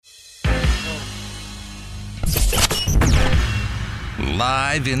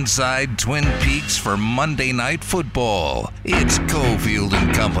Live inside Twin Peaks for Monday Night Football. It's Cofield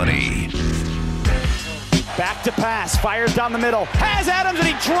and Company. Back to pass, fires down the middle, has Adams, and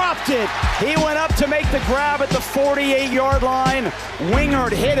he dropped it. He went up to make the grab at the 48-yard line.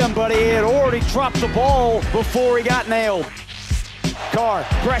 Wingard hit him, but he had already dropped the ball before he got nailed. Carr,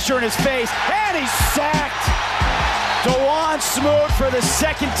 pressure in his face, and he's sacked. DeJuan Smoot for the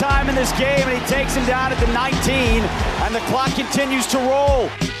second time in this game, and he takes him down at the 19, and the clock continues to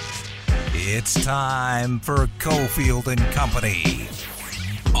roll. It's time for Cofield and Company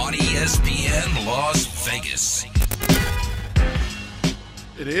on ESPN Las Vegas.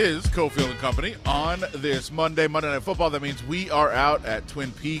 It is Cofield and Company on this Monday Night Football. That means we are out at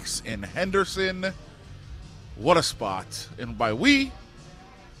Twin Peaks in Henderson. What a spot. And by we,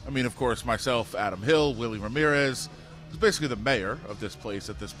 I mean, of course, myself, Adam Hill, Willie Ramirez, who's basically the mayor of this place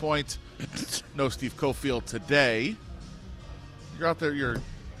at this point. No Steve Cofield today. You're out there, you're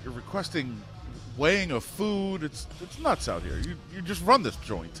requesting weighing of food. It's nuts out here. You just run this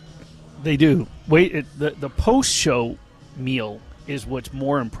joint. They do. The post-show meal is what's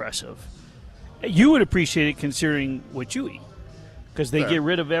more impressive. You would appreciate it considering what you eat, because they get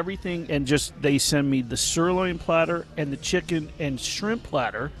rid of everything and just they send me the sirloin platter and the chicken and shrimp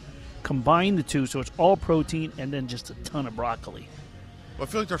platter, combine the two so it's all protein, and then just a ton of broccoli. Well,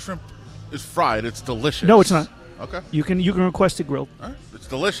 I feel like their shrimp is fried. It's delicious. No, it's not. Okay. You can request it grilled. All right. It's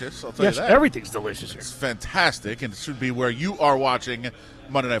delicious, I'll tell you that. Yes, everything's delicious here. It's fantastic, and it should be where you are watching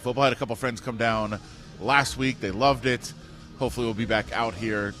Monday Night Football. I had a couple friends come down last week. They loved it. Hopefully we'll be back out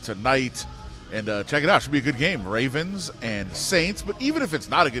here tonight and check it out. Should be a good game. Ravens and Saints. But even if it's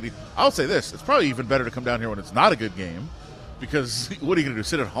not a good game, I'll say this. It's probably even better to come down here when it's not a good game, because what are you going to do,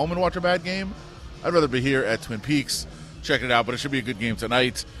 sit at home and watch a bad game? I'd rather be here at Twin Peaks checking it out, but it should be a good game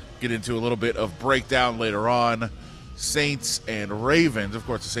tonight. Get into a little bit of breakdown later on. Saints and Ravens. Of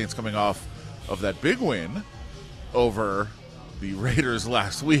course, the Saints coming off of that big win over the Raiders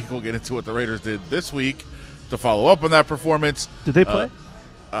last week. We'll get into what the Raiders did this week to follow up on that performance. Did they play?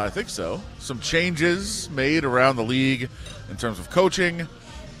 I think so. Some changes made around the league in terms of coaching.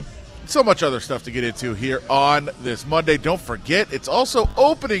 So much other stuff to get into here on this Monday. Don't forget, it's also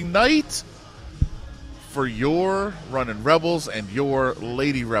opening night for your Runnin' Rebels and your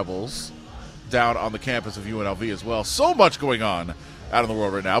Lady Rebels down on the campus of UNLV as well. So much going on out in the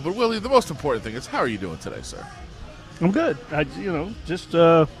world right now. But, Willie, the most important thing is, how are you doing today, sir? I'm good.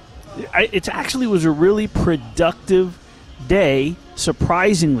 It actually was a really productive day,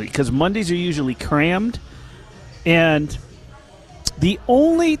 surprisingly, because Mondays are usually crammed. And the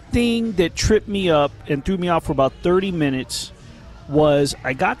only thing that tripped me up and threw me off for about 30 minutes was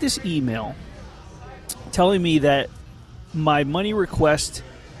I got this email telling me that my money request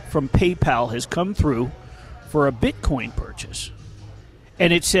from PayPal has come through for a Bitcoin purchase.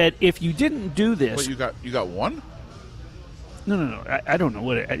 And it said, if you didn't do this... Wait, you got one? No. I don't know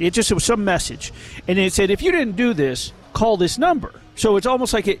what it was some message. And it said, if you didn't do this, call this number. So it's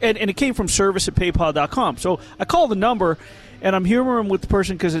almost like and it came from service@paypal.com. So I call the number, and I'm humoring with the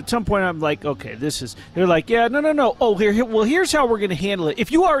person, because at some point I'm like, okay, they're like, yeah, no. Oh, here's how we're going to handle it.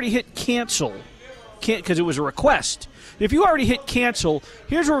 If you already hit cancel, because it was a request. If you already hit cancel,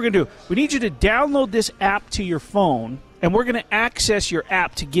 here's what we're going to do. We need you to download this app to your phone, and we're going to access your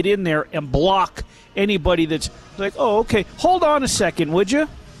app to get in there and block anybody that's like, oh, okay, hold on a second, would you?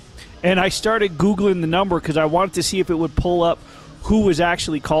 And I started Googling the number because I wanted to see if it would pull up who was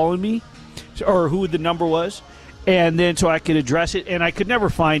actually calling me or who the number was, and then so I could address it. And I could never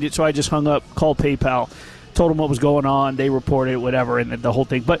find it, so I just hung up, called PayPal, told them what was going on. They reported it, whatever, and the whole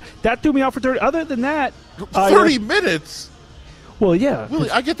thing. But that threw me off for 30. Other than that, 30 minutes. Well, yeah.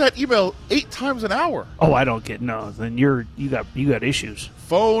 Willie, I get that email 8 times an hour. Oh, I don't get no. Then you got issues.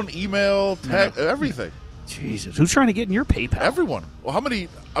 Phone, email, text, everything. Jesus, who's trying to get in your PayPal? Everyone. Well, how many?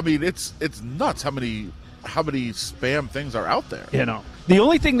 I mean, it's nuts. How many spam things are out there? You know, the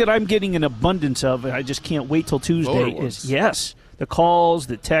only thing that I'm getting an abundance of, and I just can't wait till Tuesday, is the calls,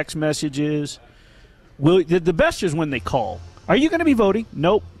 the text messages. The best is when they call. Are you going to be voting?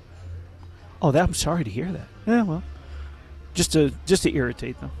 Nope. Oh, I'm sorry to hear that. Yeah, well, just to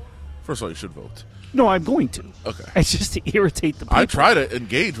irritate them. First of all, you should vote. No, I'm going to. Okay. It's just to irritate the people. I try to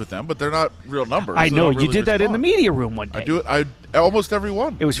engage with them, but they're not real numbers. I know. Really you did that in the media room one day. I do it. I almost every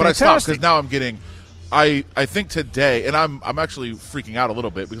one. It was but fantastic. I stopped because now I'm getting. I think today, and I'm actually freaking out a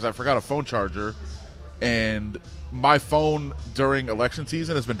little bit because I forgot a phone charger, and my phone during election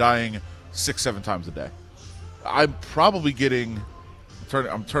season has been dying 6-7 times a day. I'm probably getting.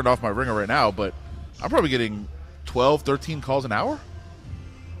 I'm turned off my ringer right now, but I'm probably getting 12, 13 calls an hour.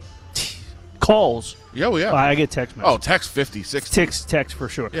 calls. Yeah, well, yeah. I get text messages. Oh, text 50, 60. Text for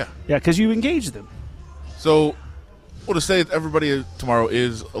sure. Yeah. Yeah, because you engage them. So, well, to say that everybody tomorrow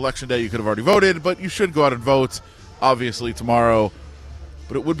is Election Day, you could have already voted, but you should go out and vote, obviously, tomorrow.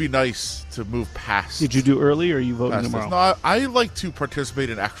 But it would be nice to move past. Did you do early, or are you voting tomorrow? No, I like to participate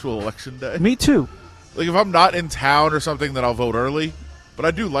in actual Election Day. Me too. Like, if I'm not in town or something, then I'll vote early. But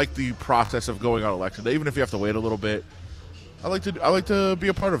I do like the process of going on Election Day, even if you have to wait a little bit. I like to be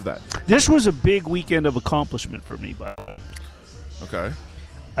a part of that. This was a big weekend of accomplishment for me, by the way.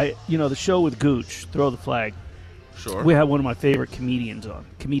 Okay. The show with Gooch, Throw the Flag. Sure. We had one of my favorite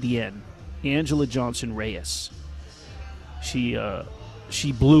comedian, Angela Johnson Reyes.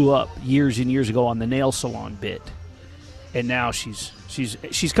 She blew up years and years ago on the nail salon bit, and now she's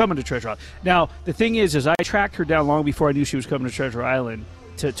coming to Treasure Island. Now the thing is I tracked her down long before I knew she was coming to Treasure Island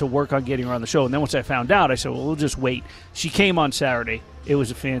to work on getting her on the show. And then once I found out, I said, well, we'll just wait. She came on Saturday. It was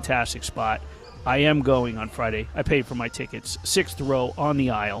a fantastic spot. I am going on Friday. I paid for my tickets. 6th row on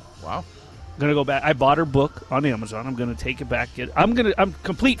the aisle. Wow. I'm going to go back. I bought her book on Amazon. I'm going to take it back. I'm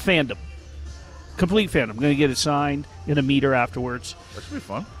complete fandom. Complete fandom. I'm going to get it signed. Going to meet her afterwards. That should be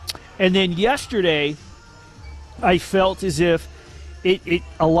fun. And then yesterday, I felt as if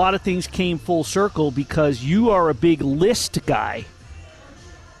a lot of things came full circle because you are a big list guy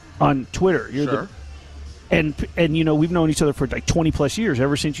on Twitter. Sure. And we've known each other for like 20 plus years.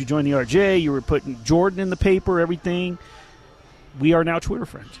 Ever since you joined the RJ, you were putting Jordan in the paper, everything. We are now Twitter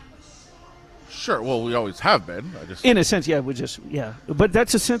friends. Sure. Well, we always have been. In a sense, yeah. But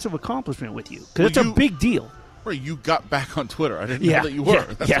that's a sense of accomplishment with you because it's a big deal. Right. You got back on Twitter. I didn't know that you were.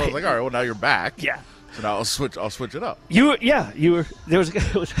 Yeah, That's why I was like, all right, well, now you're back. Yeah. So now I'll switch it up. You were. There was.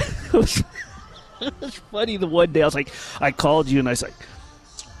 It was funny. The one day I called you and I was like,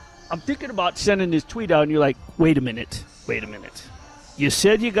 I'm thinking about sending this tweet out, and you're like, wait a minute. You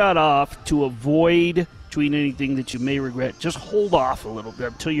said you got off to avoid tweeting anything that you may regret. Just hold off a little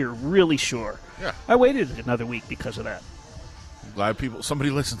bit until you're really sure. Yeah. I waited another week because of that. I'm glad somebody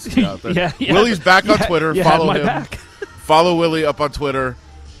listens to me out there. Yeah. Willie's back on Twitter. Follow him. Back. Follow Willie up on Twitter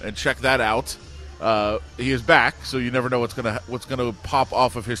and check that out. He is back, so you never know what's gonna pop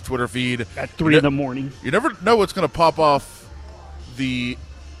off of his Twitter feed at 3 in the morning. You never know what's gonna pop off the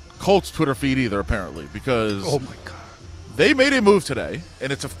Colts Twitter feed either, apparently, because oh my god, they made a move today,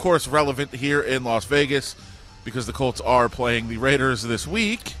 and it's of course relevant here in Las Vegas because the Colts are playing the Raiders this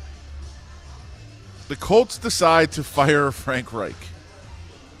week. The Colts decide to fire Frank Reich,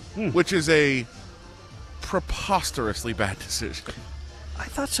 which is a preposterously bad decision. I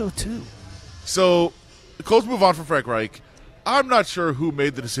thought so too. So the Colts move on from Frank Reich. I'm not sure who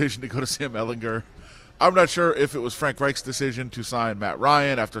made the decision to go to Sam Ehlinger. I'm not sure if it was Frank Reich's decision to sign Matt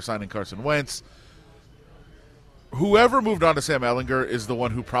Ryan after signing Carson Wentz. Whoever moved on to Sam Ehlinger is the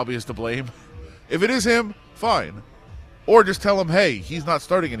one who probably is to blame. If it is him, fine. Or just tell him, hey, he's not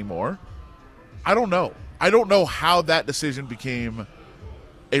starting anymore. I don't know. I don't know how that decision became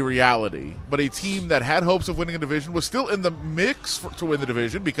a reality. But a team that had hopes of winning a division was still in the mix to win the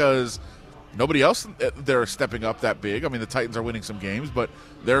division because nobody else they're stepping up that big. I mean, the Titans are winning some games, but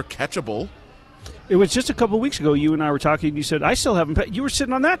they're catchable. It was just a couple of weeks ago. You and I were talking. You said, I still haven't. You were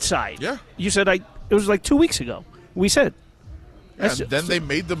sitting on that side. Yeah. You said, it was like 2 weeks ago. We said. And then they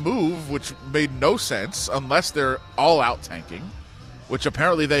made the move, which made no sense unless they're all out tanking, which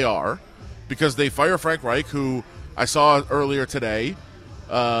apparently they are, because they fire Frank Reich, who I saw earlier today,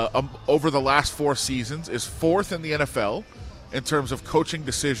 over the last 4 seasons, is 4th in the NFL in terms of coaching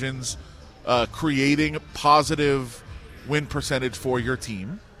decisions, creating positive win percentage for your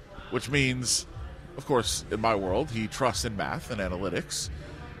team, which means, of course, in my world, he trusts in math and analytics.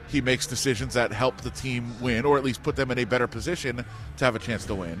 He makes decisions that help the team win, or at least put them in a better position to have a chance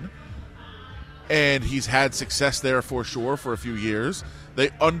to win. And he's had success there for sure for a few years. They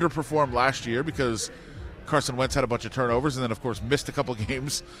underperformed last year because Carson Wentz had a bunch of turnovers and then, of course, missed a couple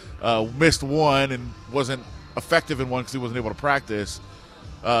games, missed one and wasn't effective in one because he wasn't able to practice.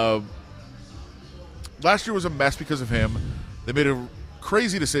 Last year was a mess because of him. They made a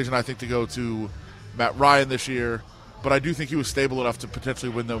crazy decision, I think, to go to Matt Ryan this year, but I do think he was stable enough to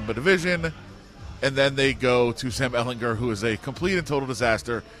potentially win them a division. And then they go to Sam Ehlinger, who is a complete and total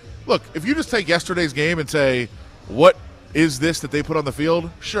disaster. Look, if you just take yesterday's game and say, what is this that they put on the field?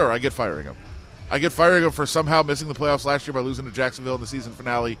 Sure, I get firing him. I get firing him for somehow missing the playoffs last year by losing to Jacksonville in the season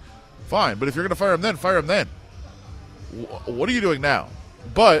finale. Fine, but if you're going to fire him then, fire him then. What are you doing now?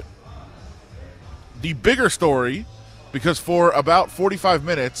 But the bigger story, because for about 45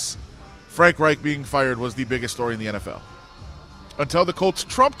 minutes, Frank Reich being fired was the biggest story in the NFL. Until the Colts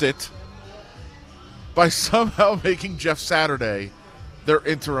trumped it by somehow making Jeff Saturday their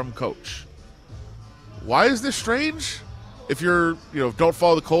interim coach. why is this strange? If you're, don't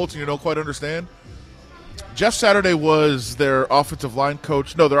follow the Colts and you don't quite understand. Jeff Saturday was their offensive line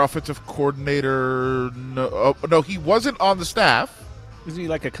coach. No, their offensive coordinator. No, he wasn't on the staff. Is he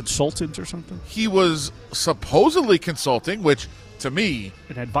like a consultant or something? He was supposedly consulting, which to me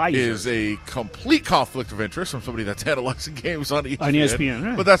an advisor is a complete conflict of interest from somebody that's analyzing games on ESPN. On ESPN,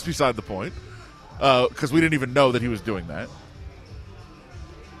 right. But that's beside the point, because we didn't even know that he was doing that.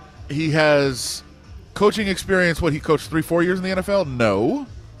 He has coaching experience. What, he coached 3-4 years in the NFL? No.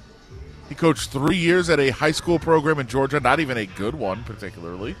 He coached 3 years at a high school program in Georgia, not even a good one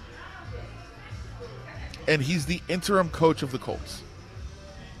particularly. And he's the interim coach of the Colts.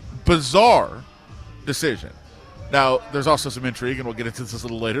 Bizarre decision. Now, there's also some intrigue, and we'll get into this a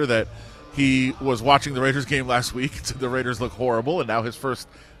little later, that he was watching the Raiders game last week. The Raiders look horrible, and now his first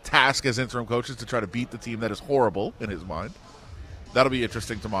task as interim coach is to try to beat the team that is horrible in his mind. That'll be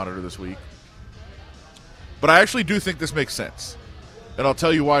interesting to monitor this week. But I actually do think this makes sense. And I'll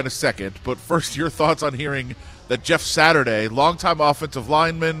tell you why in a second. But first, your thoughts on hearing that Jeff Saturday, longtime offensive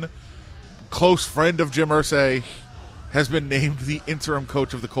lineman, close friend of Jim Irsay, has been named the interim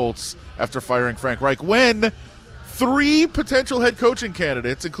coach of the Colts after firing Frank Reich, when 3 potential head coaching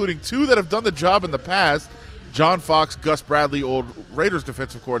candidates, including 2 that have done the job in the past, John Fox, Gus Bradley, old Raiders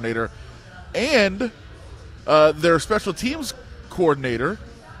defensive coordinator, and their special teams coordinator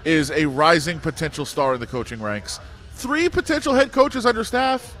is a rising potential star in the coaching ranks. 3 potential head coaches on your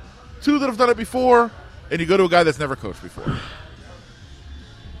staff, 2 that have done it before, and you go to a guy that's never coached before.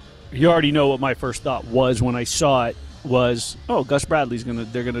 You already know what my first thought was when I saw it. Was, Gus Bradley's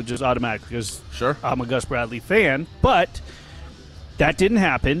they're gonna just automatically, because sure, I'm a Gus Bradley fan, but that didn't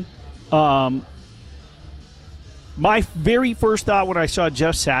happen. My very first thought when I saw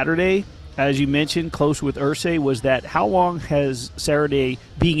Jeff Saturday, as you mentioned, close with Irsay, was that how long has Saturday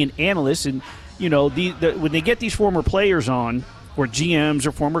being an analyst, and when they get these former players on, or GMs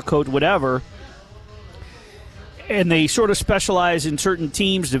or former coach, whatever, and they sort of specialize in certain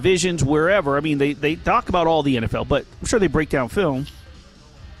teams, divisions, wherever. I mean, they talk about all the NFL, but I'm sure they break down film.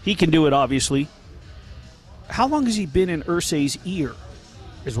 He can do it, obviously. How long has he been in Irsay's ear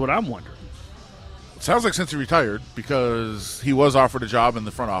is what I'm wondering. It sounds like since he retired, because he was offered a job in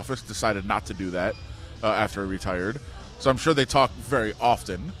the front office, decided not to do that after he retired. So I'm sure they talk very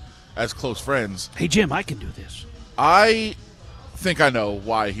often as close friends. Hey, Jim, I can do this. I think I know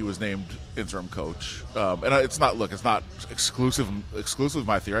why he was named interim coach. And it's not exclusive of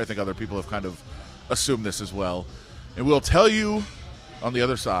my theory. I think other people have kind of assumed this as well. And we'll tell you on the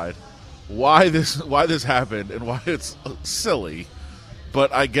other side why this happened and why it's silly.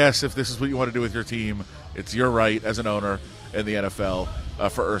 But I guess if this is what you want to do with your team, it's your right as an owner in the NFL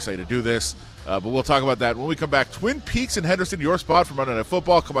for Irsay to do this. But we'll talk about that when we come back. Twin Peaks and Henderson, your spot for Monday Night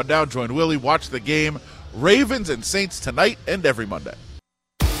Football. Come on down, join Willie, watch the game. Ravens and Saints tonight and every Monday.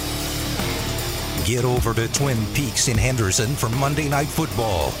 Get over to Twin Peaks in Henderson for Monday Night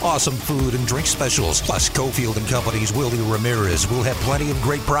Football. Awesome food and drink specials, plus Cofield and Company's Willie Ramirez will have plenty of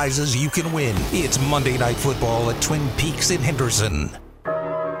great prizes you can win. It's Monday Night Football at Twin Peaks in Henderson.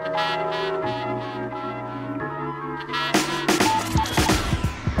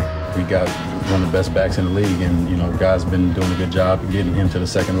 We got one of the best backs in the league, and guys been doing a good job getting him to the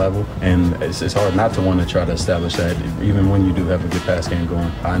second level, and it's hard not to want to try to establish that even when you do have a good pass game going.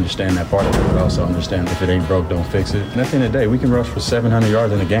 I understand that part of it, but also understand if it ain't broke, don't fix it. And at the end of the day, we can rush for 700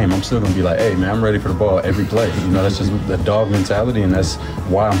 yards in a game. I'm still gonna be like, hey man, I'm ready for the ball every play. That's just the dog mentality, and that's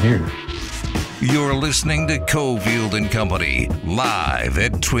why I'm here. You're listening to Cofield and Company, live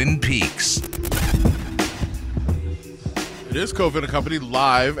at Twin Peaks. It is Cofield and Company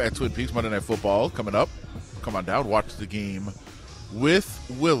live at Twin Peaks. Monday Night Football coming up. Come on down, watch the game with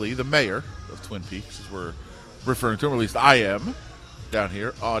Willie, the mayor of Twin Peaks, as we're referring to him, or at least I am, down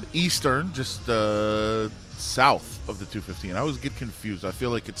here on Eastern, just south of the 215. I always get confused. I feel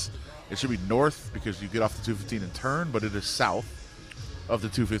like it should be north because you get off the 215 and turn, but it is south of the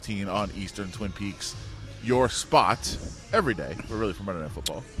 215 on Eastern. Twin Peaks, your spot every day. We're really for Monday Night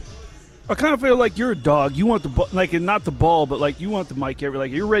Football. I kind of feel like you're a dog. You want the not the ball, but you want the mic every.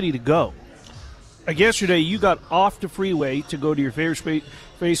 You're ready to go. Like yesterday, you got off the freeway to go to your favorite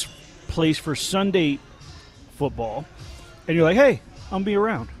place for Sunday football, and you're like, "Hey, I'm be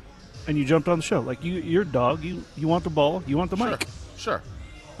around," and you jumped on the show. You're a dog. You want the ball. You want the mic. Sure.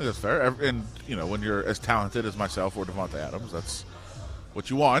 I think that's fair. And when you're as talented as myself or Davante Adams, that's what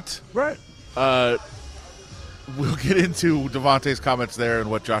you want, right? We'll get into Davante's comments there and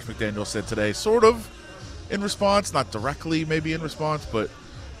what Josh McDaniels said today, sort of in response, not directly maybe in response, but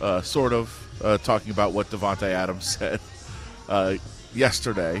sort of talking about what Davante Adams said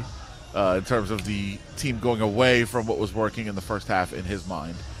yesterday. in terms of the team going away from what was working in the first half in his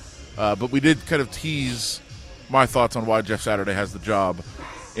mind. But we did kind of tease my thoughts on why Jeff Saturday has the job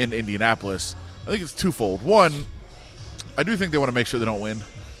in Indianapolis. I think it's twofold. One, I do think they want to make sure they don't win.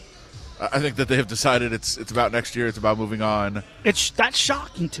 I think that they have decided it's about next year. It's about moving on. That's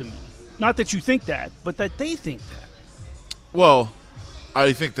shocking to me. Not that you think that, but that they think that. Well,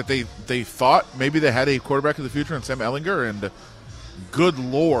 I think that they thought maybe they had a quarterback of the future in Sam Ehlinger, and good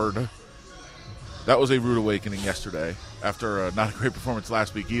Lord, that was a rude awakening yesterday after not a great performance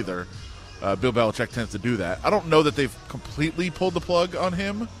last week either. Bill Belichick tends to do that. I don't know that they've completely pulled the plug on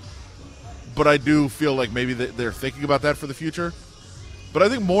him, but I do feel like maybe they're thinking about that for the future. But I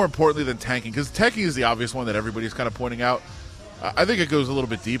think more importantly than tanking, because tanking is the obvious one that everybody's kind of pointing out, I think it goes a little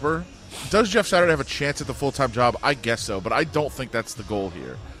bit deeper. Does Jeff Saturday have a chance at the full-time job? I guess so, but I don't think that's the goal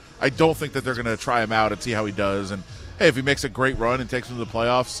here. I don't think that they're going to try him out and see how he does. And, hey, if he makes a great run and takes him to the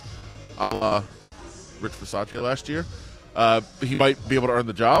playoffs, Rich Bisaccia last year, he might be able to earn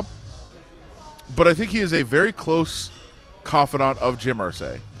the job. But I think he is a very close confidant of Jim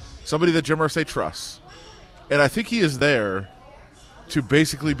Irsay, somebody that Jim Irsay trusts. And I think he is there to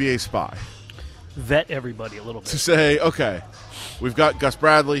basically be a spy. Vet everybody a little bit. To say, okay, we've got Gus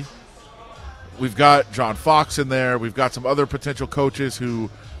Bradley, we've got John Fox in there, we've got some other potential coaches who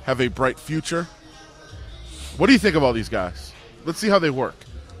have a bright future. What do you think of all these guys? Let's see how they work.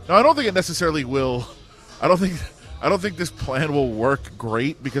 Now, I don't think it necessarily will. I don't think this plan will work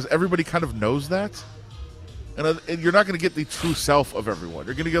great because everybody kind of knows that. And you're not going to get the true self of everyone.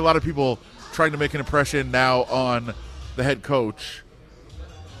 You're going to get a lot of people trying to make an impression now on the head coach,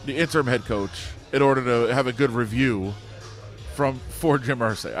 the interim head coach, in order to have a good review for Jim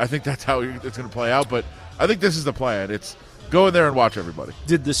Irsay. I think that's how it's going to play out, but I think this is the plan. It's go in there and watch everybody.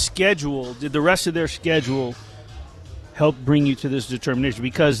 Did the rest of their schedule help bring you to this determination?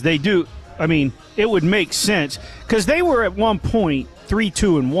 Because they do. I mean, it would make sense because they were at one point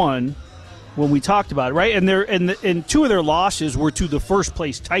 3-2-1 when we talked about it, right? And two of their losses were to the first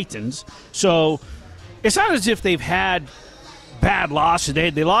place Titans. So it's not as if they've had bad losses.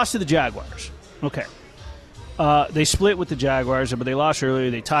 They lost to the Jaguars. Okay. They split with the Jaguars, but they lost earlier.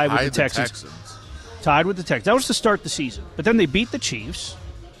 They tied with the Texans. Tied with the Texans. That was to start the season. But then they beat the Chiefs.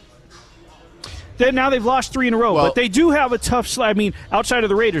 Then now they've lost 3 in a row. Well, but they do have a tough slate. I mean, outside of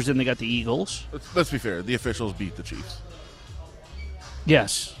the Raiders, then they got the Eagles. Let's be fair. The officials beat the Chiefs.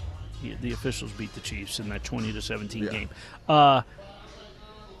 Yes. Yeah, the officials beat the Chiefs in that 20-17 game.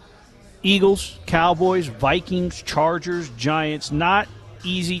 Eagles, Cowboys, Vikings, Chargers, Giants, not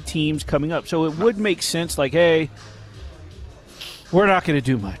easy teams coming up. So it would make sense like, hey, we're not going to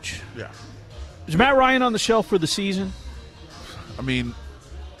do much. Yeah. Is Matt Ryan on the shelf for the season? I mean,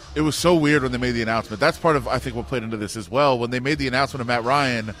 it was so weird when they made the announcement. That's part of, I think, what played into this as well. When they made the announcement of Matt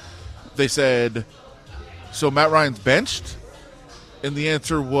Ryan, they said, so Matt Ryan's benched? And the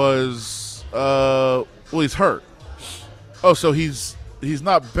answer was, well, he's hurt. Oh, so he's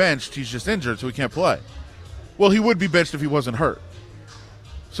not benched, he's just injured, so he can't play. Well, he would be benched if he wasn't hurt.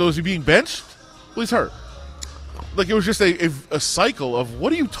 So is he being benched? Well, he's hurt. Like, it was just a cycle of,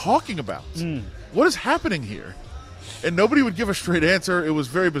 what are you talking about? What is happening here? And nobody would give a straight answer. It was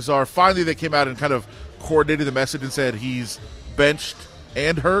very bizarre. Finally, they came out and kind of coordinated the message and said he's benched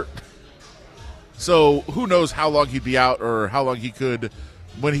and hurt. So who knows how long he'd be out or how long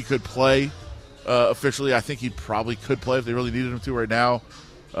when he could play officially. I think he probably could play if they really needed him to right now.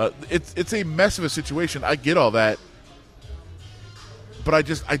 It's a mess of a situation. I get all that. But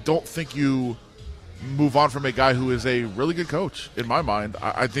I don't think you move on from a guy who is a really good coach, in my mind.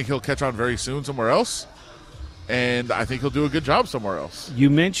 I think he'll catch on very soon somewhere else. And I think he'll do a good job somewhere else. You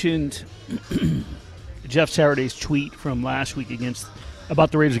mentioned Jeff Saturday's tweet from last week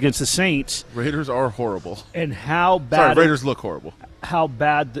about the Raiders against the Saints. Raiders are horrible. And how bad Raiders look horrible. How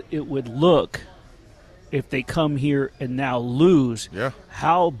bad it would look if they come here and now lose. Yeah.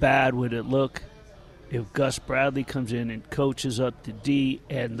 How bad would it look if Gus Bradley comes in and coaches up the D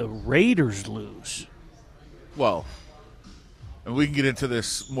and the Raiders lose? Well, and we can get into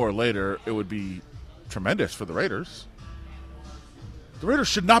this more later. It would be tremendous for the Raiders. The Raiders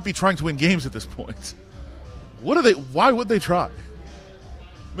should not be trying to win games at this point. Why would they try?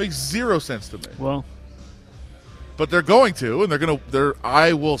 Makes zero sense to me. Well, but they're going to, and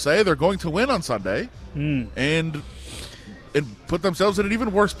I will say they're going to win on Sunday and put themselves in an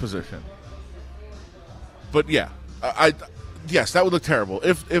even worse position. But yeah, yes, that would look terrible.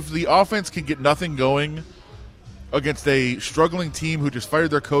 If the offense can get nothing going against a struggling team who just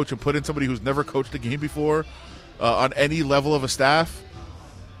fired their coach and put in somebody who's never coached a game before on any level of a staff,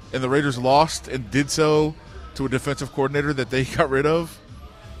 and the Raiders lost and did so to a defensive coordinator that they got rid of,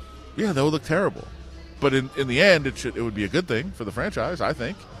 Yeah, that would look terrible. But in the end, it would be a good thing for the franchise, I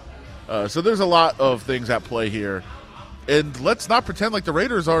think. So there's a lot of things at play here. And let's not pretend like the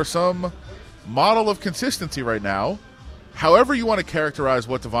Raiders are some model of consistency right now. However you want to characterize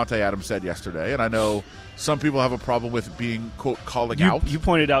what Davante Adams said yesterday, and I know some people have a problem with being, quote, calling out. You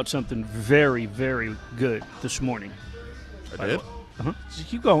pointed out something very, very good this morning. I did? Uh-huh. Just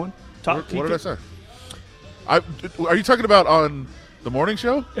keep going. What did I say? Are you talking about on the morning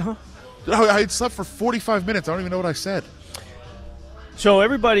show? Uh-huh. I had slept for 45 minutes. I don't even know what I said. So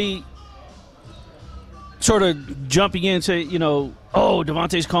everybody sort of jumping in and say, oh,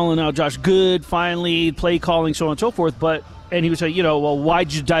 Davante's calling out Josh Good, finally, play calling, so on and so forth. And he would say, well,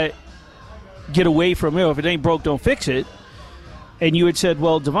 why'd you get away from it? If it ain't broke, don't fix it. And you had said,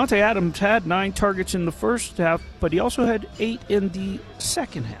 well, Davante Adams had 9 targets in the first half, but he also had 8 in the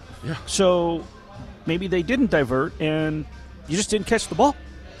second half. Yeah. So maybe they didn't divert, and you just didn't catch the ball.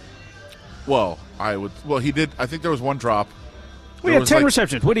 Well, he did. I think there was one drop. We had 10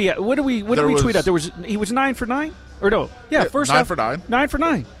 receptions. What did we tweet out? He was 9 for 9? Or no? Yeah, first 9 half. for 9. 9 for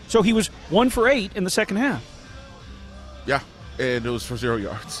 9. So he was 1 for 8 in the second half. Yeah, and it was for 0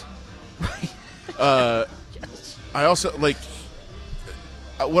 yards. Right. I also,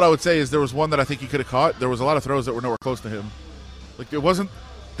 what I would say is there was one that I think he could have caught. There was a lot of throws that were nowhere close to him.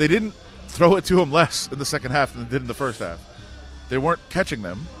 They didn't throw it to him less in the second half than they did in the first half. They weren't catching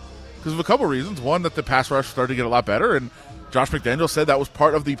them because of a couple reasons. One, that the pass rush started to get a lot better, and Josh McDaniels said that was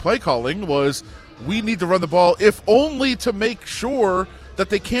part of the play calling was we need to run the ball, if only to make sure that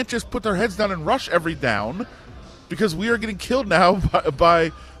they can't just put their heads down and rush every down, because we are getting killed now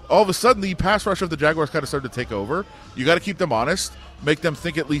by all of a sudden the pass rush of the Jaguars kind of started to take over. You got to keep them honest, make them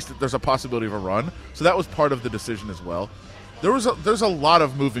think at least that there's a possibility of a run. So that was part of the decision as well. There's a lot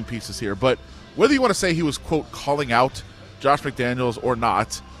of moving pieces here, but whether you want to say he was, quote, calling out Josh McDaniels or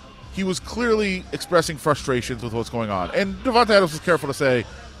not, he was clearly expressing frustrations with what's going on. And Davante Adams was careful to say,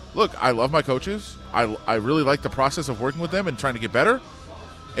 look, I love my coaches. I really like the process of working with them and trying to get better.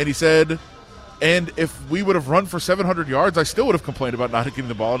 And he said, and if we would have run for 700 yards, I still would have complained about not getting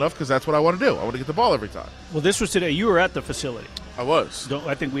the ball enough because that's what I want to do. I want to get the ball every time. Well, this was today. You were at the facility. I was.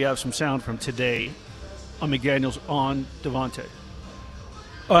 I think we have some sound from today on McDaniels on Davante.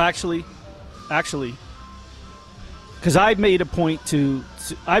 Oh, actually, because I made it a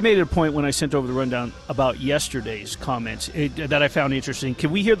point when I sent over the rundown about yesterday's comments that I found interesting.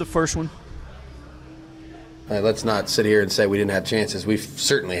 Can we hear the first one? Let's not sit here and say we didn't have chances. We've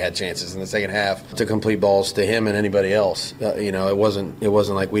certainly had chances in the second half to complete balls to him and anybody else. It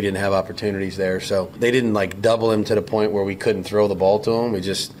wasn't like we didn't have opportunities there. So they didn't double him to the point where we couldn't throw the ball to him.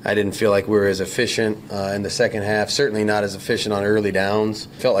 I didn't feel like we were as efficient in the second half. Certainly not as efficient on early downs.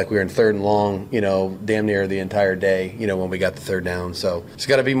 Felt like we were in third and long, damn near the entire day, when we got the third down. So it's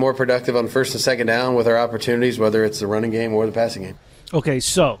got to be more productive on first and second down with our opportunities, whether it's the running game or the passing game. Okay,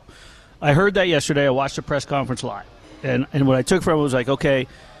 so I heard that yesterday. I watched the press conference live. And what I took from it was okay,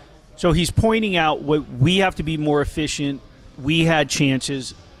 so he's pointing out what we have to be more efficient. We had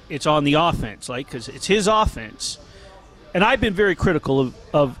chances. It's on the offense, because it's his offense. And I've been very critical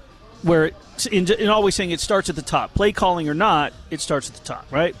of where in always saying it starts at the top. Play calling or not, it starts at the top,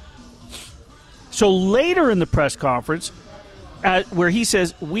 right? So later in the press conference, where he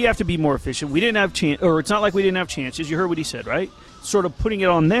says we have to be more efficient, we didn't have chance, or it's not like we didn't have chances. You heard what he said, right? Sort of putting it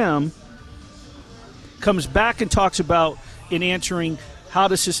on them. Comes back and talks about in answering how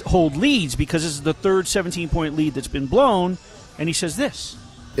to hold leads because this is the third 17-point lead that's been blown, and he says this.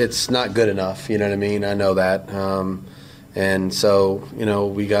 It's not good enough, you know what I mean? I know that. And so,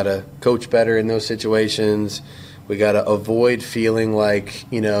 we got to coach better in those situations. We got to avoid feeling like,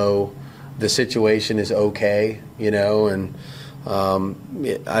 the situation is okay, and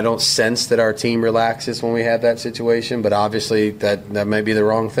I don't sense that our team relaxes when we have that situation, but obviously that may be the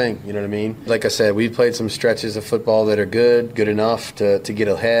wrong thing, you know what I mean? Like I said, we've played some stretches of football that are good enough to get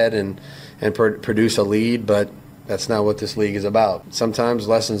ahead and produce a lead, but that's not what this league is about. Sometimes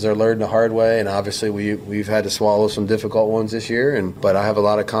lessons are learned the hard way, and obviously we've had to swallow some difficult ones this year, but I have a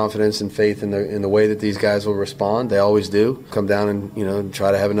lot of confidence and faith in the way that these guys will respond. They always do. Come down and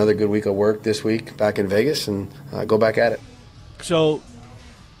try to have another good week of work this week back in Vegas and go back at it. So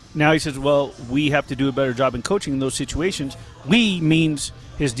now he says, well, we have to do a better job in coaching in those situations. We means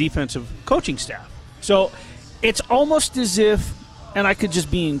his defensive coaching staff. So it's almost as if, and I could just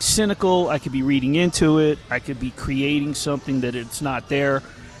be cynical, I could be reading into it, I could be creating something that it's not there.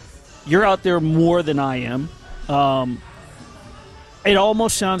 You're out there more than I am. It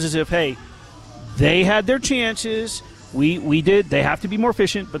almost sounds as if, hey, they had their chances. We did. They have to be more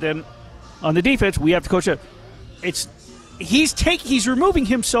efficient. But then on the defense, we have to coach up. he's removing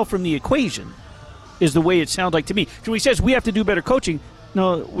himself from the equation, is the way it sounds like to me. So he says we have to do better coaching.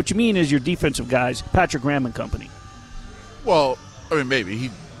 No, what you mean is your defensive guys, Patrick Graham and company. Well, I mean, maybe.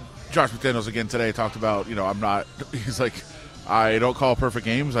 Josh McDaniels again today talked about, he's like, I don't call perfect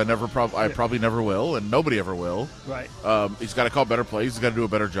games. I probably never will, and nobody ever will. Right. He's got to call better plays. He's got to do a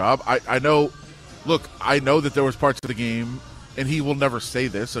better job. I know that there was parts of the game, and he will never say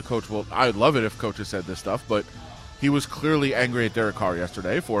this. I'd love it if coaches said this stuff, but he was clearly angry at Derek Carr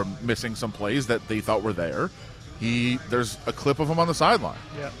yesterday for missing some plays that they thought were there. There's a clip of him on the sideline.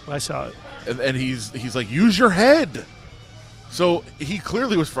 Yeah, I saw it. And he's like, use your head. So he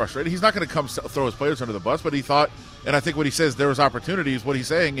clearly was frustrated. He's not going to come throw his players under the bus, but he thought, and I think when he says there was opportunities, what he's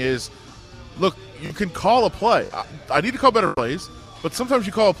saying is, look, you can call a play. I need to call better plays, but sometimes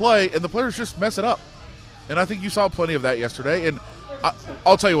you call a play and the players just mess it up. And I think you saw plenty of that yesterday. And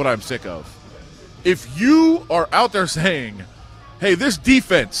I'll tell you what I'm sick of. If you are out there saying, hey, this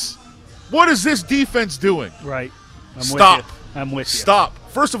defense, what is this defense doing? Right. Stop. I'm with you. Stop.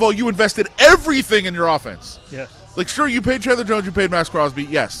 First of all, you invested everything in your offense. Yeah. Like, sure, you paid Chandler Jones, you paid Max Crosby,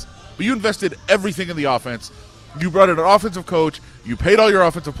 yes. But you invested everything in the offense. You brought in an offensive coach. You paid all your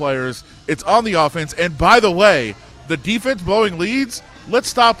offensive players. It's on the offense. And by the way, the defense blowing leads, let's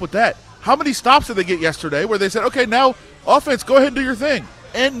stop with that. How many stops did they get yesterday where they said, okay, now offense, go ahead and do your thing?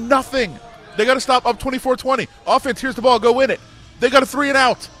 And nothing. They got to stop up 24-20. Offense, here's the ball, go win it. They got a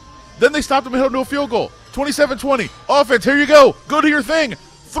 3-and-out. Then they stopped them and held to a field goal. 27-20. Offense, here you go. Go do your thing.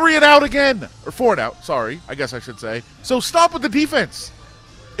 3-and-out again. Or 4-and-out, sorry, I guess I should say. So stop with the defense.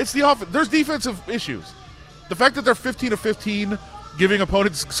 It's the offense. There's defensive issues. The fact that they're 15 of 15 giving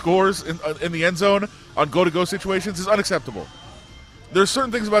opponents scores in the end zone on go-to-go situations is unacceptable. There's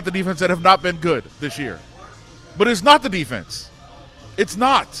certain things about the defense that have not been good this year. But it's not the defense. It's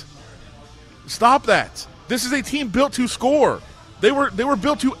not. Stop that. This is a team built to score. They were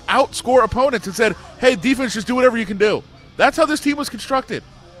built to outscore opponents and said, hey, defense, just do whatever you can do. That's how this team was constructed.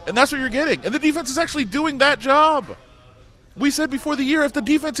 And that's what you're getting. And the defense is actually doing that job. We said before the year, if the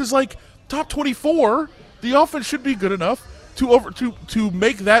defense is like top 24, the offense should be good enough to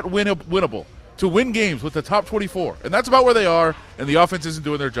make that winnable, to win games with the top 24. And that's about where they are, and the offense isn't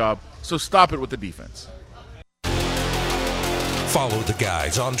doing their job. So stop it with the defense. Follow the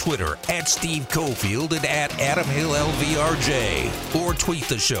guys on Twitter at Steve Cofield and at Adam Hill LVRJ, or tweet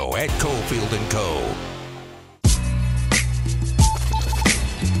the show at Cofield & Co.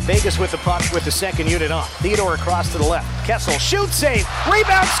 Vegas with the puck with the second unit on. Theodore across to the left. Kessel shoots, save,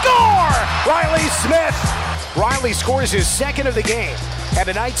 rebound, score! Riley Smith. Riley scores his second of the game, and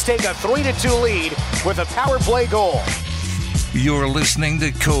the Knights take a 3-2 lead with a power play goal. You're listening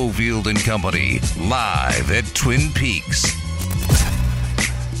to Cofield & Company, live at Twin Peaks.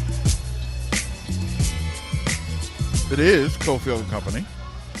 It is Cofield & Company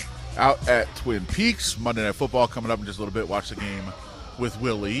out at Twin Peaks. Monday Night Football coming up in just a little bit. Watch the game with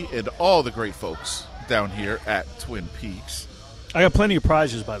Willie and all the great folks down here at Twin Peaks. I got plenty of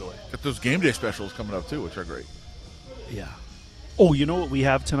prizes, by the way. Got those game day specials coming up, too, which are great. Yeah. Oh, you know what we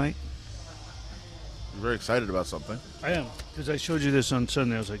have tonight? You're very excited about something. I am, because I showed you this on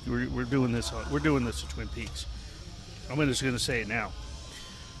Sunday. I was like, we're doing this at Twin Peaks. I'm just going to say it now.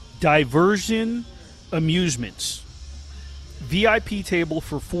 Diversion Amusements. VIP table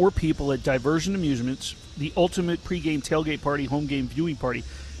for 4 people at Diversion Amusements, the ultimate pregame tailgate party, home game viewing party,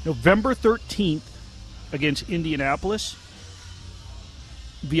 November 13th against Indianapolis.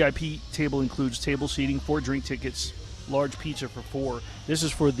 VIP table includes table seating, 4 drink tickets, large pizza for 4. This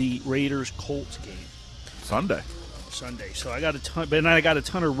is for the Raiders-Colts game. Sunday. So I got a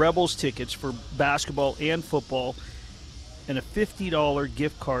ton of Rebels tickets for basketball and football, and a $50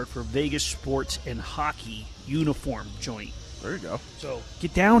 gift card for Vegas Sports and Hockey uniform joint. There you go. So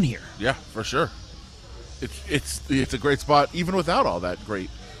get down here. Yeah, for sure. It's a great spot, even without all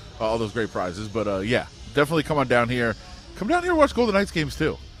those great prizes. But yeah, definitely come on down here. Come down here and watch Golden Knights games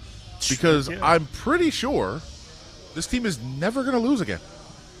too, because yeah. I'm pretty sure this team is never going to lose again.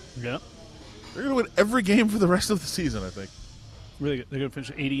 Yeah, they're going to win every game for the rest of the season. I think. Really, they're going to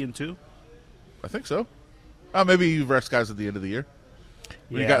finish 80-2. I think so. Maybe you rest guys at the end of the year.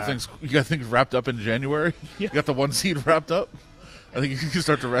 Yeah. You got things wrapped up in January. Yeah. You got the 1 seed wrapped up. I think you can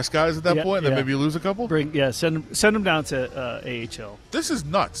start to rest guys at that point, and then maybe you lose a couple. Send them down to AHL. This is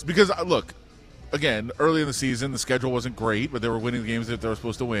nuts because look, again, early in the season the schedule wasn't great, but they were winning the games that they were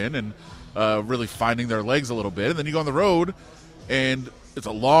supposed to win and really finding their legs a little bit. And then you go on the road, and it's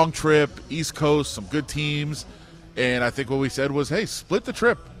a long trip, East Coast, some good teams, and I think what we said was, hey, split the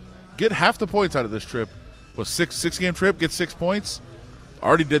trip, get half the points out of this trip. Was six-game trip, get 6 points.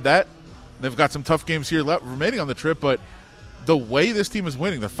 Already did that. They've got some tough games here remaining on the trip, but the way this team is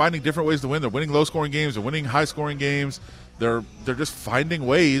winning, they're finding different ways to win. They're winning low-scoring games. They're winning high-scoring games. They're just finding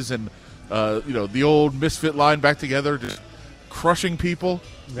ways, and the old misfit line back together, just crushing people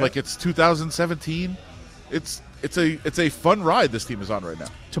like it's 2017. It's a fun ride this team is on right now.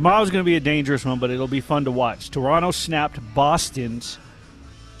 Tomorrow's going to be a dangerous one, but it'll be fun to watch. Toronto snapped Boston's.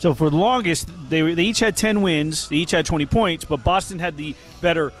 So for the longest, they each had 10 wins. They each had 20 points, but Boston had the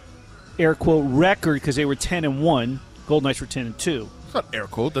better, air quote, record because they were 10-1. Golden Knights were 10-2. It's not air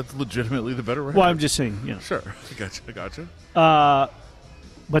quote. That's legitimately the better record. Well, I'm just saying. Sure. I gotcha.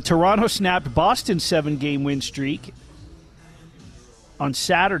 But Toronto snapped Boston's 7-game win streak on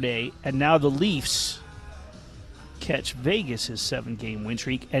Saturday, and now the Leafs catch Vegas' 7-game win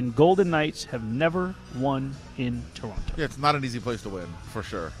streak, and Golden Knights have never won in Toronto. Yeah, it's not an easy place to win, for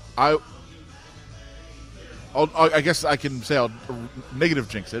sure. I guess I can say I'll negative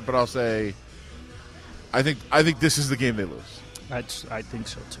jinx it, but I'll say I think this is the game they lose. I think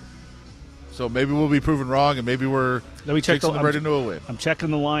so, too. So maybe we'll be proven wrong, and maybe we're jinxing them right into a win. I'm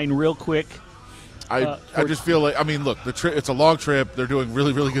checking the line real quick. I just feel like, look, it's a long trip. They're doing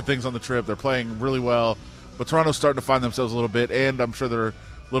really, really good things on the trip. They're playing really well. But Toronto's starting to find themselves a little bit, and I'm sure they're a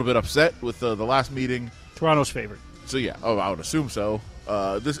little bit upset with the last meeting. Toronto's favorite. So, yeah, I would assume so.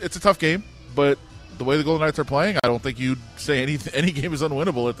 It's a tough game, but the way the Golden Knights are playing, I don't think you'd say any game is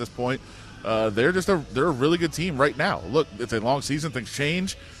unwinnable at this point. They're a really good team right now. Look, it's a long season. Things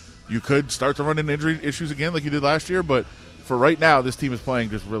change. You could start to run into injury issues again like you did last year, but for right now, this team is playing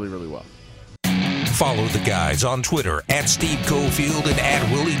just really, really well. Follow the guys on Twitter at Steve Cofield and at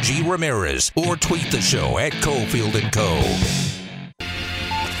Willie G. Ramirez, or tweet the show at Cofield & Co.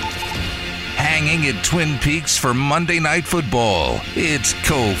 Hanging at Twin Peaks for Monday Night Football, it's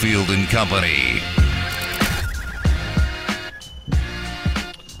Cofield & Company.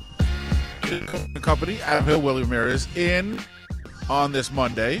 Company, Adam Hill, Willie Ramirez, in on this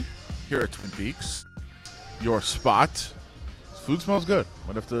Monday here at Twin Peaks. Your spot. Food smells good.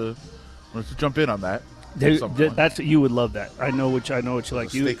 Might have to jump in on that. That's you would love that. I know what you like.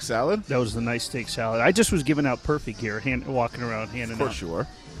 Steak salad. That was the nice steak salad. I just was giving out perfect here, walking around handing out. For sure.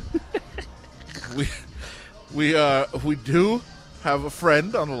 we do have a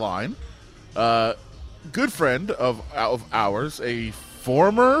friend on the line, good friend of ours, a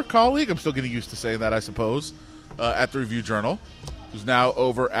former colleague. I'm still getting used to saying that, I suppose, at the Review Journal, who's now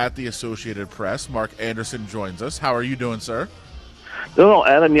over at the Associated Press. Mark Anderson joins us. How are you doing, sir? No,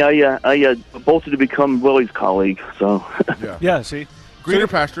 Adam. I bolted to become Willie's colleague. So yeah. See, greener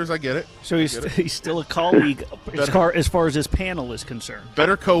pastures. I get it. So he's still a colleague as far as his panel is concerned.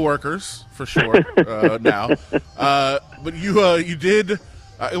 Better coworkers for sure now. But you did.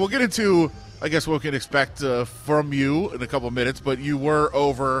 We'll get into, I guess, what we can expect from you in a couple of minutes. But you were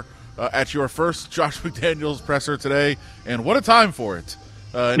over at your first Josh McDaniels presser today, and what a time for it!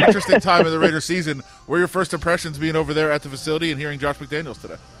 An interesting time in the Raiders season. What were your first impressions being over there at the facility and hearing Josh McDaniels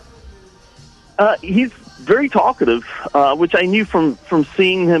today? He's very talkative, which I knew from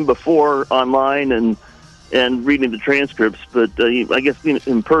seeing him before online and reading the transcripts. But I guess being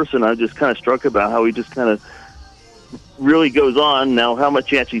in person, I was just kind of struck about how he just kind of really goes on. Now, how much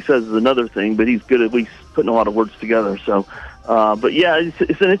he actually says is another thing, but he's good at least putting a lot of words together. So, but yeah,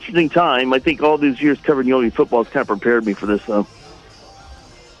 it's an interesting time. I think all these years covering UNLV football has kind of prepared me for this, though.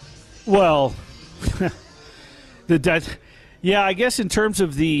 Well, I guess in terms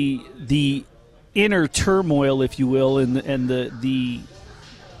of the inner turmoil, if you will, and the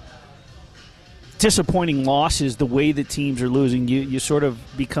disappointing losses, the way that teams are losing, you sort of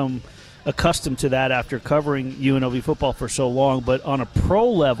become accustomed to that after covering UNLV football for so long. But on a pro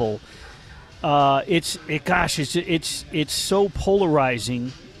level, it's so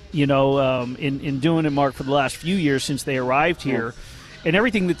polarizing, in doing it, Mark, for the last few years since they arrived here. And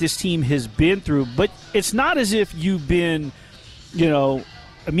everything that this team has been through, but it's not as if you've been,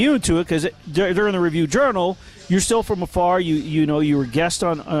 immune to it, because during the Review Journal, you're still from afar. You were a guest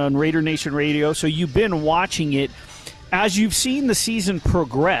on Raider Nation Radio, so you've been watching it. As you've seen the season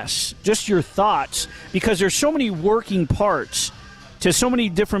progress, just your thoughts, because there's so many working parts to so many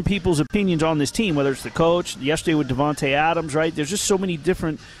different people's opinions on this team, whether it's the coach, yesterday with Davante Adams, right? There's just so many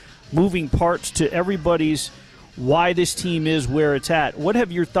different moving parts to everybody's why this team is where it's at. What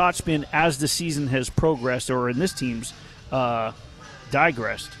have your thoughts been as the season has progressed, or in this team's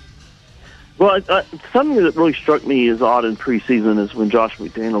digressed? Well, something that really struck me as odd in preseason is when Josh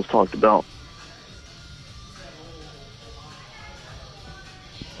McDaniels talked about.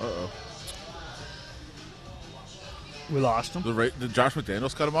 We lost him. Did Josh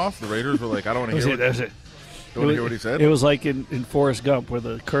McDaniels cut him off? The Raiders were like, I don't want to hear it. Don't want to hear what he said? It was like in Forrest Gump, where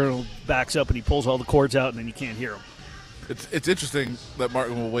the colonel backs up and he pulls all the cords out and then you can't hear him. It's interesting that Mark.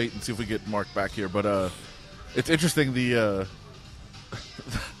 We'll wait and see if we get Mark back here, but it's interesting the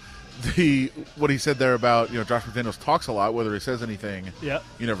what he said there about Josh McDaniels talks a lot. Whether he says anything, you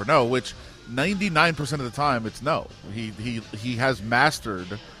never know. Which 99% of the time it's no. He has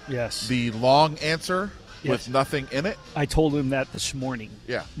mastered the long answer with nothing in it. I told him that this morning.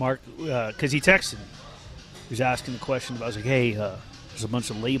 Yeah, Mark, because he texted me. He was asking the question about. I was like, hey, there's a bunch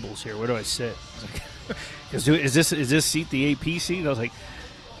of labels here. Where do I sit? I was like, is this seat the AP seat? And I was like,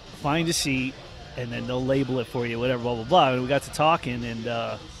 find a seat, and then they'll label it for you, whatever, blah, blah, blah. And we got to talking, and,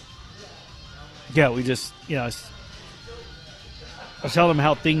 we just, I was telling him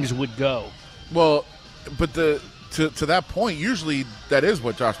how things would go. Well, but to that point, usually that is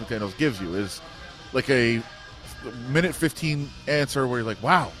what Josh McDaniels gives you, is like a minute 15 answer where you're like,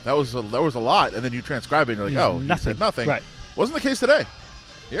 wow, that was a lot, and then you transcribe it, and you're like, he said nothing. Right. Wasn't the case today.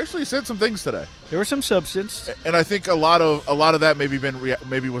 He actually said some things today. There was some substance, and I think a lot of that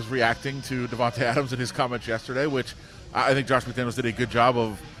maybe was reacting to Davante Adams and his comments yesterday, which I think Josh McDaniels did a good job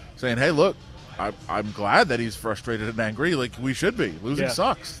of saying, "Hey, look, I'm glad that he's frustrated and angry. Like we should be. Losing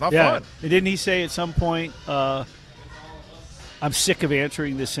sucks. It's not fun." And didn't he say at some point, "I'm sick of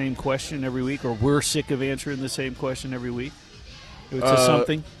answering the same question every week," or "We're sick of answering the same question every week"? It was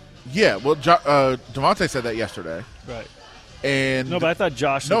something. Yeah. Well, Davante said that yesterday. Right. And no, but I thought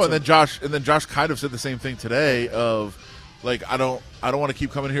Josh. No, and then Josh kind of said the same thing today. Of like, I don't want to keep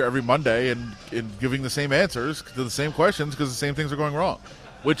coming here every Monday and giving the same answers to the same questions because the same things are going wrong.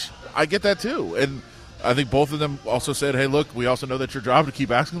 Which I get that too, and I think both of them also said, "Hey, look, we also know that's your job to keep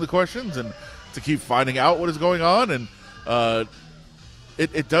asking the questions and to keep finding out what is going on." And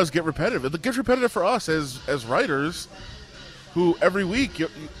it does get repetitive. It gets repetitive for us as writers, who every week,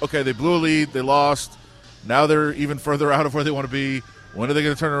 they blew a lead, they lost. Now they're even further out of where they want to be. When are they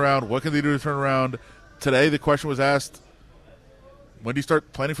going to turn around? What can they do to turn around? Today the question was asked, when do you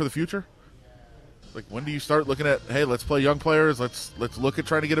start planning for the future? Like, when do you start looking at, hey, let's play young players, let's look at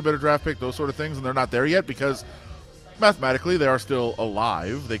trying to get a better draft pick, those sort of things, and they're not there yet because mathematically they are still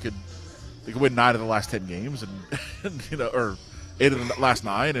alive. They could win 9 of the last 10 games and or 8 of the last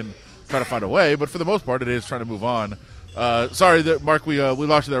 9 and try to find a way, but for the most part it is trying to move on. Sorry that Mark, we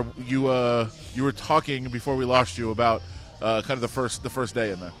lost you there. You were talking before we lost you about kind of the first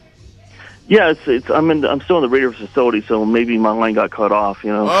day in there. Yeah, I'm still in the Raiders facility, so maybe my line got cut off.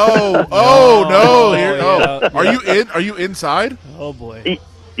 No! Are you inside? Oh boy.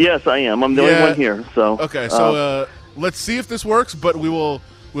 Yes, I am. I'm the only one here. So okay, so let's see if this works. But we'll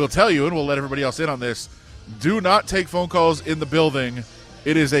tell you, and we'll let everybody else in on this. Do not take phone calls in the building.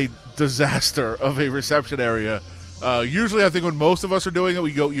 It is a disaster of a reception area. Usually, I think when most of us are doing it,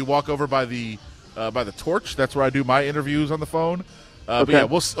 you walk over by the torch. That's where I do my interviews on the phone. But yeah,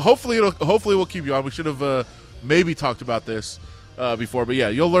 hopefully we'll keep you on. We should have maybe talked about this before, but yeah,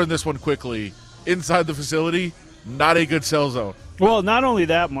 you'll learn this one quickly. Inside the facility, not a good cell zone. Well, not only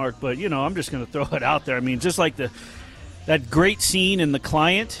that, Mark, but I'm just going to throw it out there. I mean, just like that great scene in The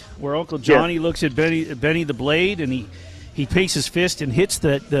Client where Uncle Johnny looks at Benny the Blade and he takes his fist and hits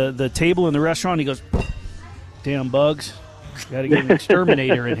the table in the restaurant. And he goes, "Damn bugs. Got to get an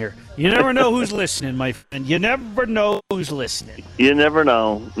exterminator in here." You never know who's listening, my friend. You never know who's listening. You never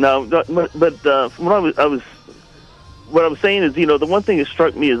know. No, but what I was saying is, the one thing that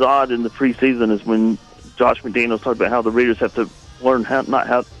struck me as odd in the preseason is when Josh McDaniels talked about how the Raiders have to learn how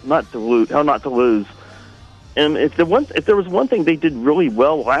not to lose. And if there was one thing they did really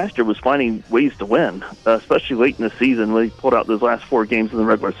well last year was finding ways to win, especially late in the season when they pulled out those last 4 games in the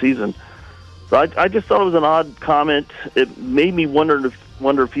regular season. So I just thought it was an odd comment. It made me wonder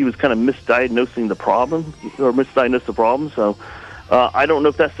if he was kind of misdiagnosing the problem or misdiagnosed the problem. So I don't know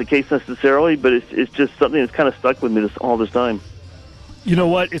if that's the case necessarily, but it's just something that's kind of stuck with me all this time. You know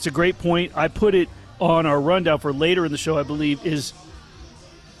what? It's a great point. I put it on our rundown for later in the show, I believe, is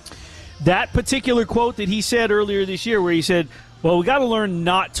that particular quote that he said earlier this year where he said, well, we got to learn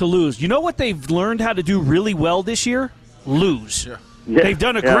not to lose. You know what they've learned how to do really well this year? Lose. Yeah. Yeah, they've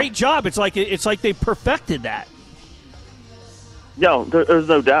done a great job. It's like they perfected that. No, there's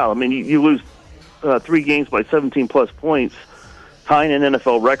no doubt. I mean, you lose 3 games by 17-plus points, tying an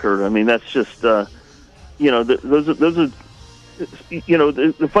NFL record. I mean, that's just those are.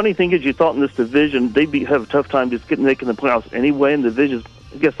 The funny thing is, you thought in this division they'd have a tough time just making the playoffs anyway, and the division's,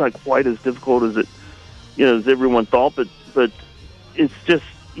 I guess, not quite as difficult as as everyone thought, but it's just.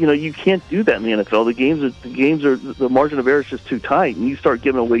 You can't do that in the NFL. The margin of error is just too tight, and you start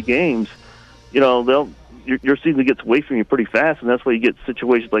giving away games. Your season gets away from you pretty fast, and that's why you get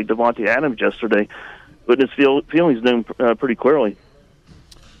situations like Davante Adams yesterday, but his feelings known pretty clearly.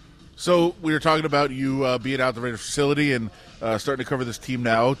 So we were talking about you being out at the Raiders facility and starting to cover this team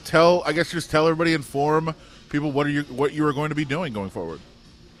now. Tell everybody, inform people what you are going to be doing going forward.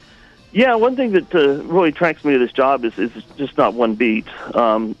 Yeah, one thing that really attracts me to this job is just not one beat.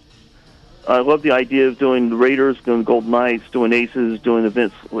 I love the idea of doing the Raiders, doing the Golden Knights, doing Aces, doing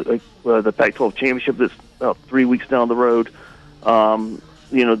events like the Pac-12 Championship that's about 3 weeks down the road.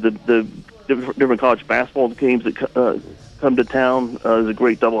 The different college basketball games that come to town is a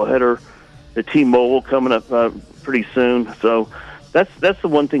great doubleheader. The T-Mobile coming up pretty soon. So that's the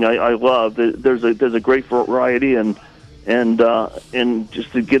one thing I love. There's a great variety and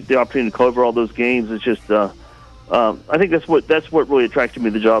just to get the opportunity to cover all those games is just. I think that's what really attracted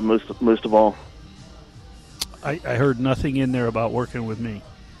me to the job most of all. I heard nothing in there about working with me.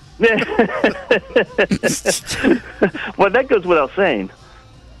 Well, that goes without saying.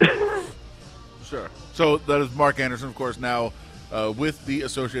 Sure. So that is Mark Anderson, of course, now with the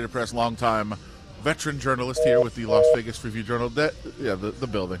Associated Press, longtime veteran journalist here with the Las Vegas Review-Journal. The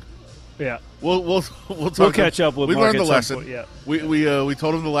building. Yeah. We'll catch up with we Mark learned the at some lesson. point, yeah. We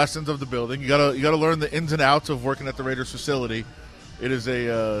told him the lessons of the building. You gotta learn the ins and outs of working at the Raiders facility. It is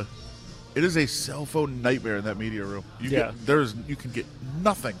a cell phone nightmare in that media room. You can get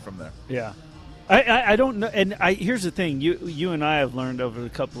nothing from there. Yeah. I don't know, and here's the thing: you and I have learned over a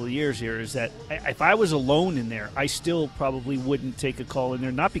couple of years here is that if I was alone in there, I still probably wouldn't take a call in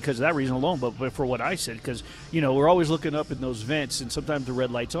there, not because of that reason alone, but for what I said, because we're always looking up in those vents, and sometimes the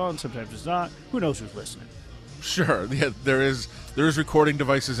red light's on, sometimes it's not. Who knows who's listening? Sure, yeah, there is recording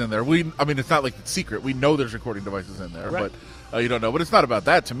devices in there. It's not like it's secret. We know there's recording devices in there, right. But you don't know. But it's not about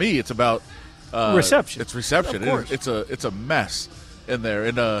that. To me, it's about reception. It's reception. Of course. It's a mess in there,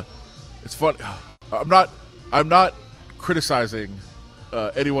 and it's fun. I'm not criticizing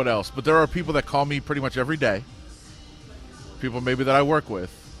anyone else, but there are people that call me pretty much every day. People maybe that I work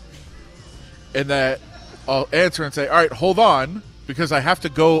with, and that I'll answer and say, "All right, hold on," because I have to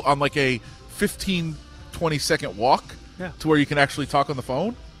go on like a 15, 20-second walk to where you can actually talk on the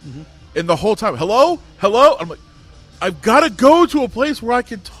phone. Mm-hmm. And the whole time, hello. I'm like, I've got to go to a place where I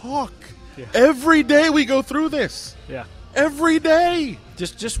can talk. Yeah. Every day we go through this. Yeah. Every day.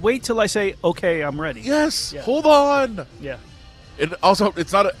 Just wait till I say, okay, I'm ready. Yes. Yeah. Hold on. Yeah. And also,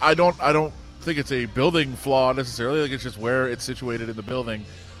 it's not. I don't think it's a building flaw necessarily. Like, it's just where it's situated in the building.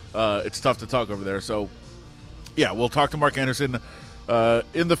 It's tough to talk over there. So, yeah, we'll talk to Mark Anderson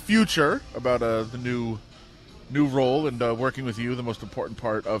in the future about the new role and working with you, the most important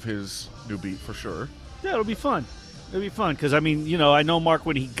part of his new beat for sure. Yeah, it'll be fun. It'll be fun because, I know Mark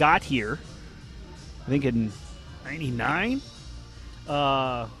when he got here, I think in 99.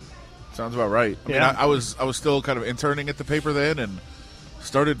 Sounds about right. I was still kind of interning at the paper then and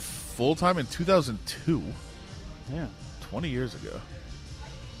started full-time in 2002. Yeah. 20 years ago.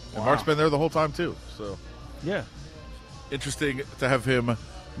 And Wow. Mark's been there the whole time too. So yeah. Interesting to have him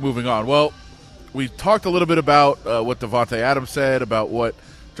moving on. Well, we talked a little bit about what Davante Adams said, about what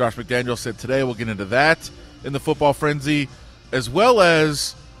Josh McDaniels said today. We'll get into that in the football frenzy, as well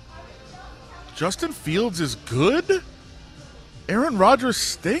as Justin Fields is good. Aaron Rodgers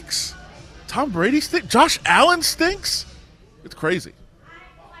stinks. Tom Brady stinks. Josh Allen stinks. It's crazy.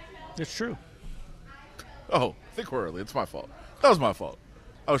 It's true. Oh, I think we're early. It's my fault. That was my fault.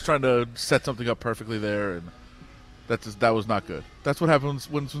 I was trying to set something up perfectly there, and that was not good. That's what happens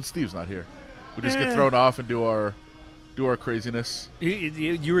when Steve's not here. We just get thrown off and do our craziness.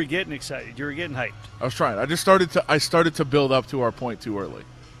 You were getting excited. You were getting hyped. I was trying. I started to build up to our point too early.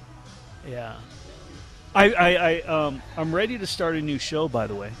 Yeah. I'm ready to start a new show, by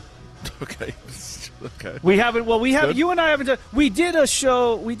the way. Okay. Okay. We haven't. Well, we haven't. Good. You and I haven't done. We did a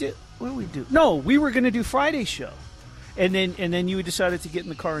show. We did. What did we do? No, we were going to do Friday's show, and then you decided to get in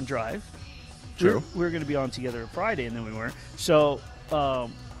the car and drive. True. We were going to be on together Friday, and then we weren't. So,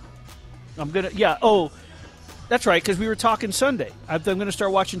 I'm gonna. Yeah. Oh, that's right. Because we were talking Sunday. I'm going to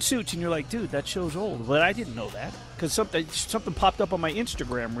start watching Suits, and you're like, dude, that show's old. But I didn't know that because something popped up on my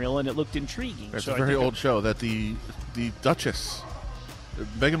Instagram reel, and it looked intriguing. It's so a very old show that the Duchess,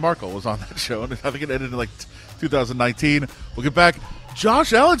 Meghan Markle, was on that show, and I think it ended in like 2019. We'll get back.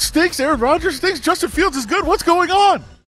 Josh Allen stinks. Aaron Rodgers stinks. Justin Fields is good. What's going on?